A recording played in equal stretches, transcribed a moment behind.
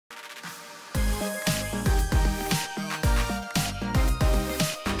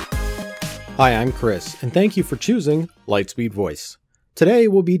Hi, I'm Chris, and thank you for choosing Lightspeed Voice. Today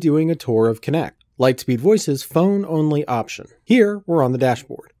we'll be doing a tour of Connect, Lightspeed Voice's phone-only option. Here, we're on the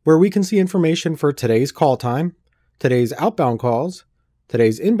dashboard, where we can see information for today's call time, today's outbound calls,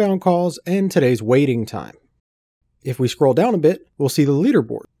 today's inbound calls, and today's waiting time. If we scroll down a bit, we'll see the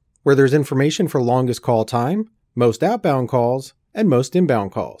leaderboard, where there's information for longest call time, most outbound calls, and most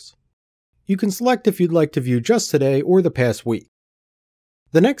inbound calls. You can select if you'd like to view just today or the past week.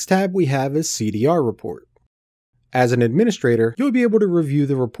 The next tab we have is CDR Report. As an administrator, you'll be able to review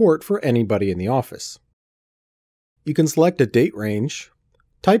the report for anybody in the office. You can select a date range,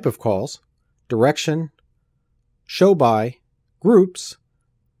 type of calls, direction, show by, groups,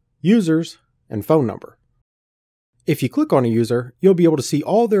 users, and phone number. If you click on a user, you'll be able to see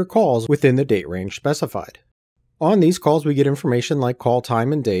all their calls within the date range specified. On these calls, we get information like call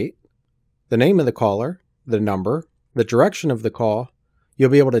time and date, the name of the caller, the number, the direction of the call. You'll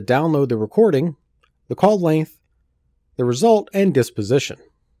be able to download the recording, the call length, the result, and disposition.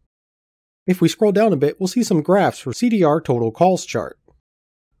 If we scroll down a bit, we'll see some graphs for CDR Total Calls chart.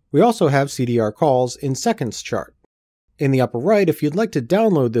 We also have CDR Calls in Seconds chart. In the upper right, if you'd like to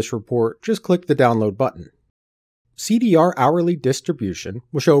download this report, just click the download button. CDR Hourly Distribution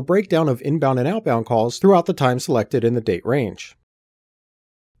will show a breakdown of inbound and outbound calls throughout the time selected in the date range.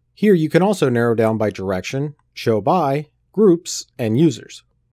 Here you can also narrow down by direction, show by, groups, and users.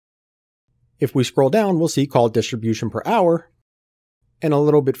 If we scroll down, we'll see call distribution per hour, and a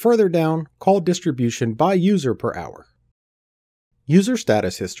little bit further down, call distribution by user per hour. User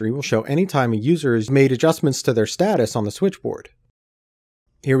status history will show any time a user has made adjustments to their status on the switchboard.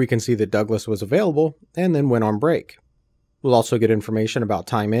 Here we can see that Douglas was available and then went on break. We'll also get information about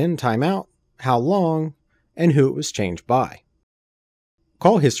time in, time out, how long, and who it was changed by.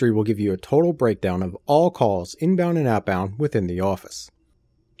 Call history will give you a total breakdown of all calls inbound and outbound within the office.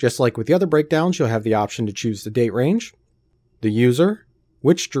 Just like with the other breakdowns, you'll have the option to choose the date range, the user,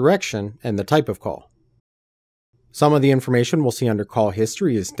 which direction, and the type of call. Some of the information we'll see under call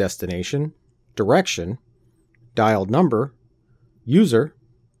history is destination, direction, dialed number, user,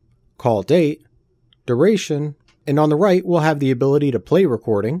 call date, duration, and on the right we'll have the ability to play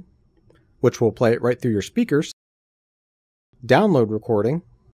recording, which will play it right through your speakers, download recording,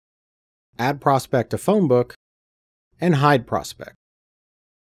 add prospect to Phonebook, and hide prospect.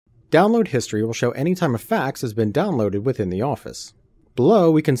 Download history will show any time a fax has been downloaded within the office.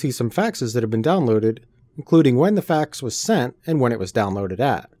 Below we can see some faxes that have been downloaded, including when the fax was sent and when it was downloaded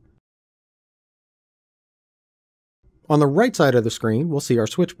at. On the right side of the screen, we'll see our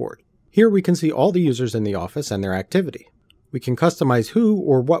switchboard. Here we can see all the users in the office and their activity. We can customize who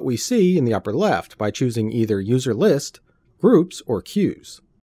or what we see in the upper left by choosing either user list, groups, or queues.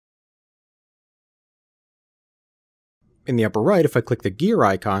 In the upper right, if I click the gear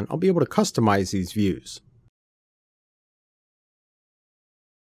icon, I'll be able to customize these views.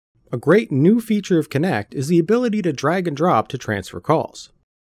 A great new feature of Connect is the ability to drag and drop to transfer calls.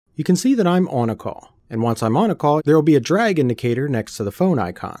 You can see that I'm on a call, and once I'm on a call, there will be a drag indicator next to the phone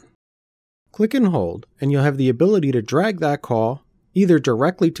icon. Click and hold, and you'll have the ability to drag that call either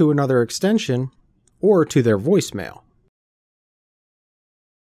directly to another extension or to their voicemail.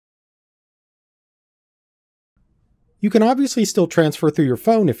 You can obviously still transfer through your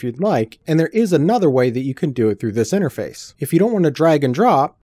phone if you'd like, and there is another way that you can do it through this interface. If you don't want to drag and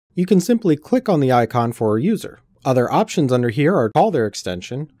drop, you can simply click on the icon for a user. Other options under here are call their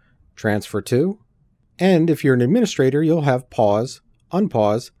extension, transfer to, and if you're an administrator, you'll have pause,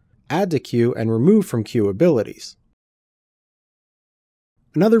 unpause, add to queue, and remove from queue abilities.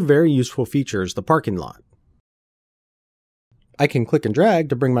 Another very useful feature is the parking lot. I can click and drag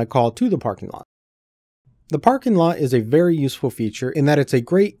to bring my call to the parking lot. The parking lot is a very useful feature in that it's a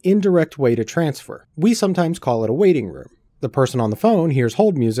great indirect way to transfer. We sometimes call it a waiting room. The person on the phone hears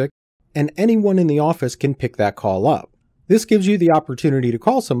hold music, and anyone in the office can pick that call up. This gives you the opportunity to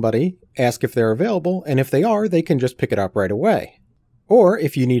call somebody, ask if they're available, and if they are, they can just pick it up right away. Or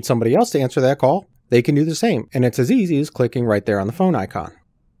if you need somebody else to answer that call, they can do the same, and it's as easy as clicking right there on the phone icon.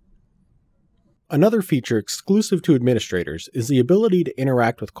 Another feature exclusive to administrators is the ability to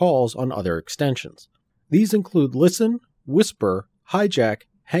interact with calls on other extensions. These include Listen, Whisper, Hijack,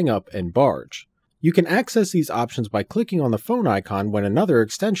 Hang Up, and Barge. You can access these options by clicking on the phone icon when another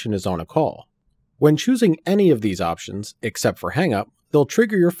extension is on a call. When choosing any of these options, except for Hang Up, they'll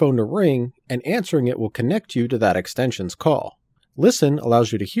trigger your phone to ring, and answering it will connect you to that extension's call. Listen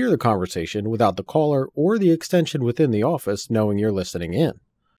allows you to hear the conversation without the caller or the extension within the office knowing you're listening in.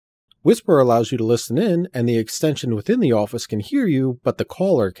 Whisper allows you to listen in, and the extension within the office can hear you, but the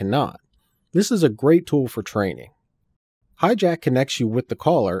caller cannot. This is a great tool for training. Hijack connects you with the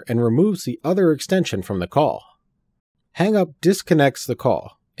caller and removes the other extension from the call. Hang up disconnects the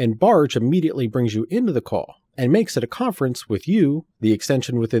call, and Barge immediately brings you into the call and makes it a conference with you, the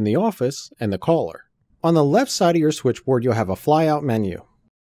extension within the office, and the caller. On the left side of your switchboard, you'll have a flyout menu.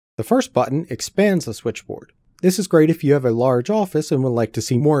 The first button expands the switchboard. This is great if you have a large office and would like to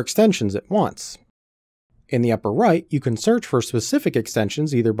see more extensions at once. In the upper right, you can search for specific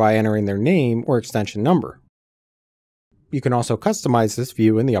extensions either by entering their name or extension number. You can also customize this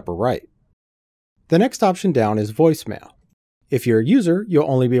view in the upper right. The next option down is voicemail. If you're a user, you'll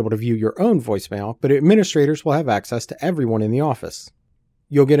only be able to view your own voicemail, but administrators will have access to everyone in the office.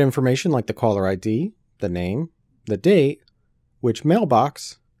 You'll get information like the caller ID, the name, the date, which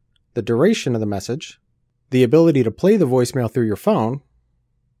mailbox, the duration of the message, the ability to play the voicemail through your phone,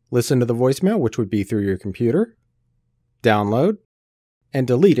 listen to the voicemail, which would be through your computer, download, and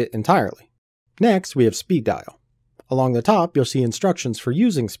delete it entirely. Next, we have speed dial. Along the top, you'll see instructions for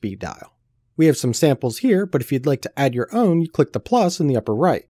using speed dial. We have some samples here, but if you'd like to add your own, you click the plus in the upper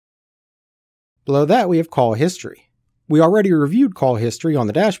right. Below that, we have call history. We already reviewed call history on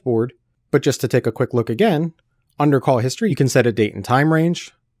the dashboard, but just to take a quick look again, under call history, you can set a date and time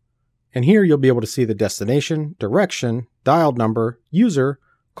range. And here you'll be able to see the destination, direction, dialed number, user,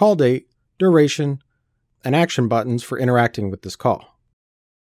 call date, duration, and action buttons for interacting with this call.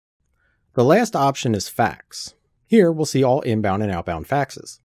 The last option is fax. Here we'll see all inbound and outbound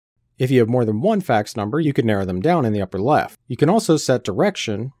faxes. If you have more than one fax number, you can narrow them down in the upper left. You can also set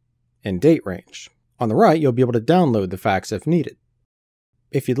direction and date range. On the right, you'll be able to download the fax if needed.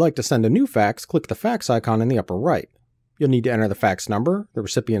 If you'd like to send a new fax, click the fax icon in the upper right. You'll need to enter the fax number, the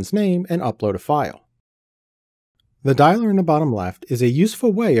recipient's name, and upload a file. The dialer in the bottom left is a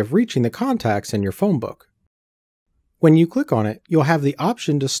useful way of reaching the contacts in your phone book. When you click on it, you'll have the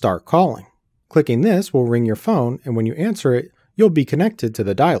option to start calling. Clicking this will ring your phone, and when you answer it, you'll be connected to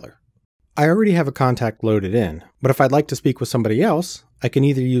the dialer. I already have a contact loaded in, but if I'd like to speak with somebody else, I can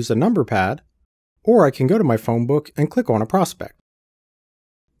either use the number pad, or I can go to my phone book and click on a prospect.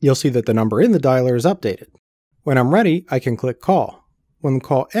 You'll see that the number in the dialer is updated. When I'm ready, I can click call. When the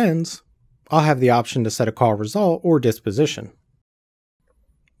call ends, I'll have the option to set a call result or disposition.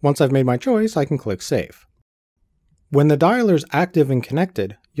 Once I've made my choice, I can click save. When the dialer is active and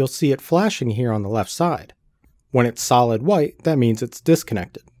connected, you'll see it flashing here on the left side. When it's solid white, that means it's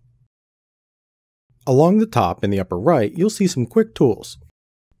disconnected. Along the top in the upper right, you'll see some quick tools.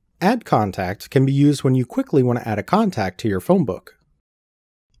 Add contact can be used when you quickly want to add a contact to your phone book.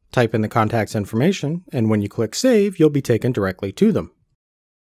 Type in the contact's information, and when you click save, you'll be taken directly to them.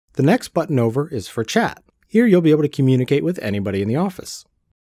 The next button over is for chat. Here you'll be able to communicate with anybody in the office.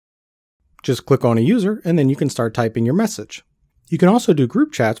 Just click on a user, and then you can start typing your message. You can also do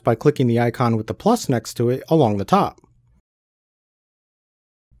group chats by clicking the icon with the plus next to it along the top.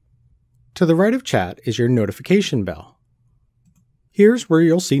 To the right of chat is your notification bell. Here's where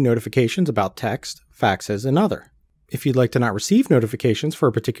you'll see notifications about text, faxes, and other. If you'd like to not receive notifications for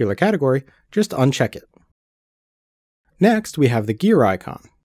a particular category, just uncheck it. Next, we have the gear icon.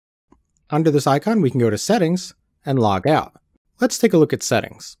 Under this icon, we can go to Settings and Log Out. Let's take a look at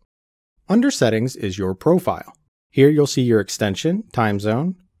Settings. Under Settings is your profile. Here you'll see your extension, time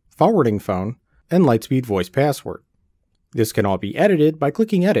zone, forwarding phone, and Lightspeed Voice password. This can all be edited by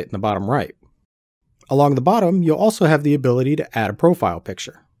clicking Edit in the bottom right. Along the bottom, you'll also have the ability to add a profile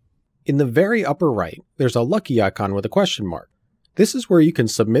picture. In the very upper right, there's a lucky icon with a question mark. This is where you can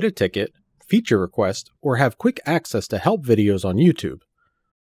submit a ticket, feature request, or have quick access to help videos on YouTube.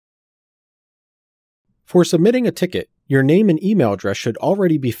 For submitting a ticket, your name and email address should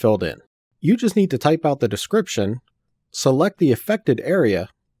already be filled in. You just need to type out the description, select the affected area,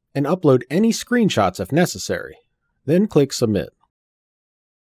 and upload any screenshots if necessary. Then click Submit.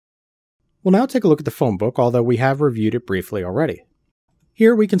 We'll now take a look at the phone book, although we have reviewed it briefly already.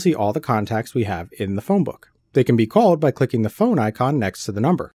 Here we can see all the contacts we have in the phone book. They can be called by clicking the phone icon next to the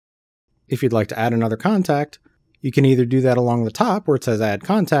number. If you'd like to add another contact, you can either do that along the top where it says Add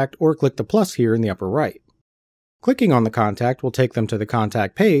Contact, or click the plus here in the upper right. Clicking on the contact will take them to the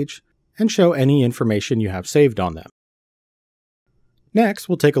contact page and show any information you have saved on them. Next,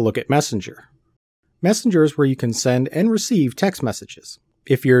 we'll take a look at Messenger. Messenger is where you can send and receive text messages.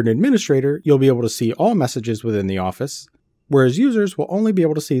 If you're an administrator, you'll be able to see all messages within the office, whereas users will only be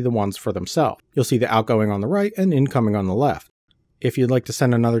able to see the ones for themselves. You'll see the outgoing on the right and incoming on the left. If you'd like to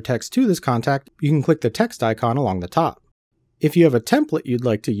send another text to this contact, you can click the text icon along the top. If you have a template you'd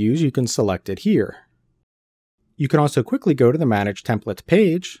like to use, you can select it here. You can also quickly go to the Manage Templates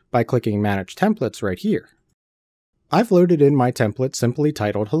page by clicking Manage Templates right here. I've loaded in my template simply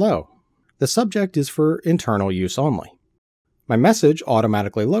titled Hello. The subject is for internal use only. My message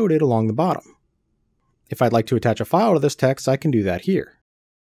automatically loaded along the bottom. If I'd like to attach a file to this text, I can do that here.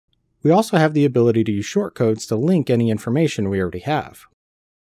 We also have the ability to use shortcodes to link any information we already have.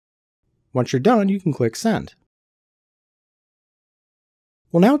 Once you're done, you can click Send.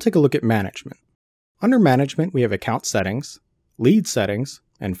 We'll now take a look at Management. Under Management, we have Account Settings, Lead Settings,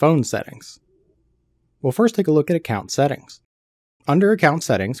 and Phone Settings. We'll first take a look at Account Settings. Under Account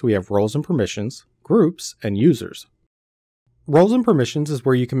Settings, we have Roles and Permissions, Groups, and Users. Roles and Permissions is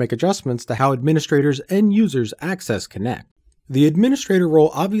where you can make adjustments to how administrators and users access Connect. The administrator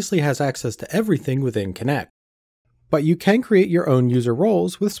role obviously has access to everything within Connect, but you can create your own user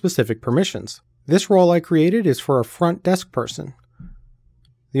roles with specific permissions. This role I created is for a front desk person.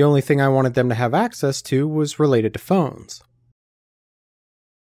 The only thing I wanted them to have access to was related to phones.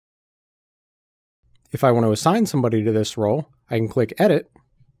 If I want to assign somebody to this role, I can click Edit,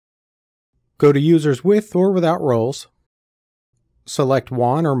 go to Users with or without roles, select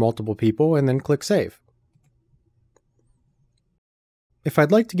one or multiple people, and then click Save. If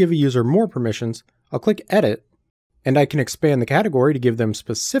I'd like to give a user more permissions, I'll click Edit, and I can expand the category to give them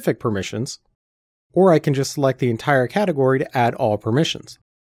specific permissions, or I can just select the entire category to add all permissions.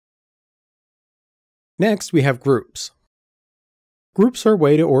 Next, we have Groups. Groups are a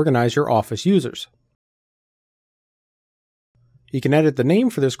way to organize your Office users. You can edit the name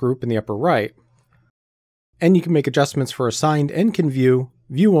for this group in the upper right, and you can make adjustments for assigned and can view,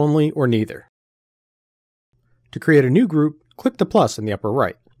 view only, or neither. To create a new group, click the plus in the upper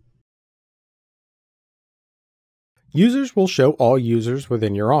right. Users will show all users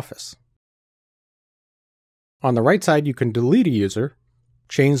within your office. On the right side, you can delete a user,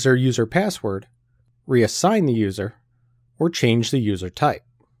 change their user password, reassign the user, or change the user type.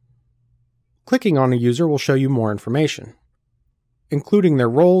 Clicking on a user will show you more information, including their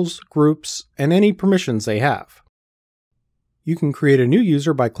roles, groups, and any permissions they have. You can create a new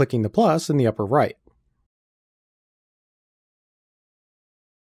user by clicking the plus in the upper right.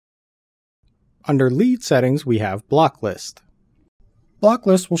 Under Lead Settings, we have Blocklist.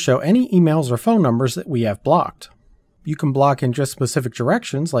 Blocklist will show any emails or phone numbers that we have blocked. You can block in just specific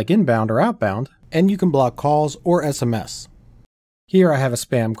directions like inbound or outbound, and you can block calls or SMS. Here I have a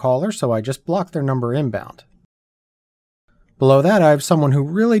spam caller, so I just block their number inbound. Below that, I have someone who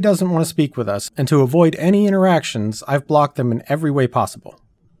really doesn't want to speak with us, and to avoid any interactions, I've blocked them in every way possible.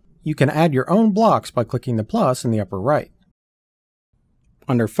 You can add your own blocks by clicking the plus in the upper right.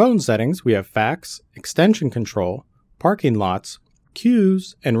 Under Phone Settings, we have Fax, Extension Control, Parking Lots,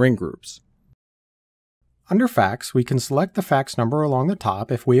 Queues, and Ring Groups. Under Fax, we can select the fax number along the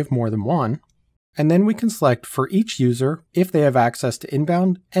top if we have more than one, and then we can select for each user if they have access to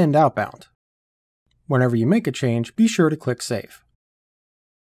inbound and outbound. Whenever you make a change, be sure to click Save.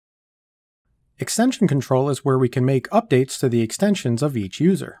 Extension Control is where we can make updates to the extensions of each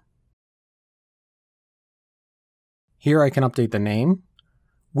user. Here I can update the name,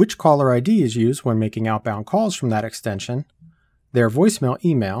 which caller ID is used when making outbound calls from that extension, their voicemail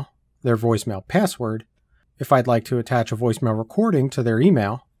email, their voicemail password, if I'd like to attach a voicemail recording to their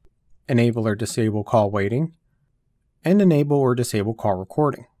email, enable or disable call waiting, and enable or disable call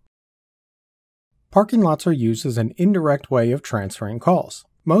recording. Parking lots are used as an indirect way of transferring calls.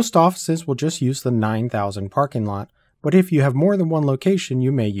 Most offices will just use the 9,000 parking lot, but if you have more than one location,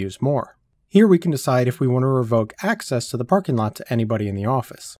 you may use more. Here we can decide if we want to revoke access to the parking lot to anybody in the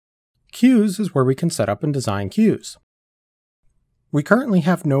office. Queues is where we can set up and design queues. We currently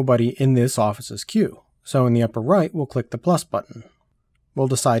have nobody in this office's queue, so in the upper right, we'll click the plus button. We'll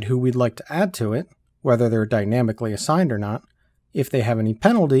decide who we'd like to add to it, whether they're dynamically assigned or not, if they have any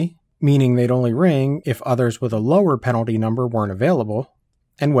penalty, meaning they'd only ring if others with a lower penalty number weren't available,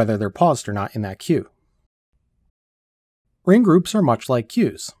 and whether they're paused or not in that queue. Ring groups are much like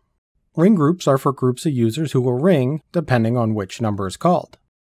queues. Ring groups are for groups of users who will ring depending on which number is called.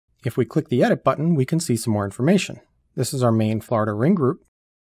 If we click the Edit button, we can see some more information. This is our main Florida ring group.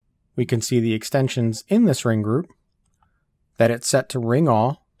 We can see the extensions in this ring group, that it's set to ring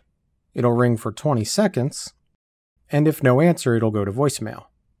all, it'll ring for 20 seconds, and if no answer, it'll go to voicemail.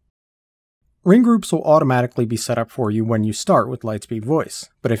 Ring groups will automatically be set up for you when you start with Lightspeed Voice,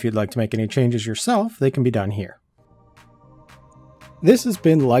 but if you'd like to make any changes yourself, they can be done here. This has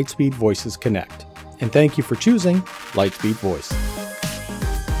been Lightspeed Voices Connect, and thank you for choosing Lightspeed Voice.